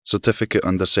Certificate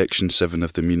under Section 7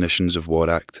 of the Munitions of War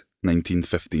Act,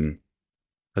 1915,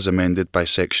 as amended by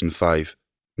Section 5,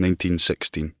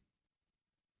 1916.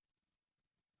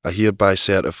 I hereby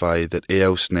certify that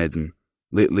A.L. Sneddon,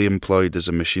 lately employed as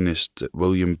a machinist at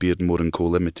William Beardmore & Co.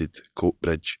 Limited,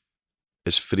 Coatbridge,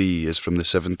 is free as from the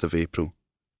 7th of April,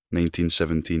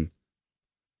 1917,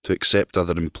 to accept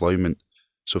other employment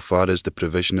so far as the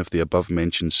provision of the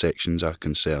above-mentioned sections are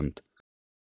concerned.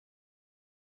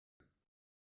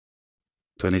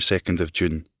 22nd of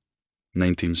June,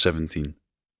 1917.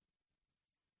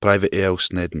 Private A.L.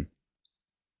 Sneddon.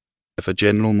 If a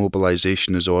general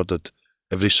mobilisation is ordered,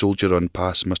 every soldier on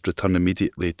pass must return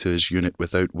immediately to his unit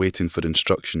without waiting for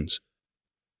instructions.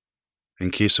 In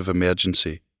case of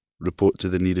emergency, report to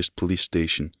the nearest police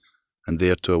station and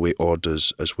there to await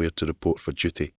orders as where to report for duty.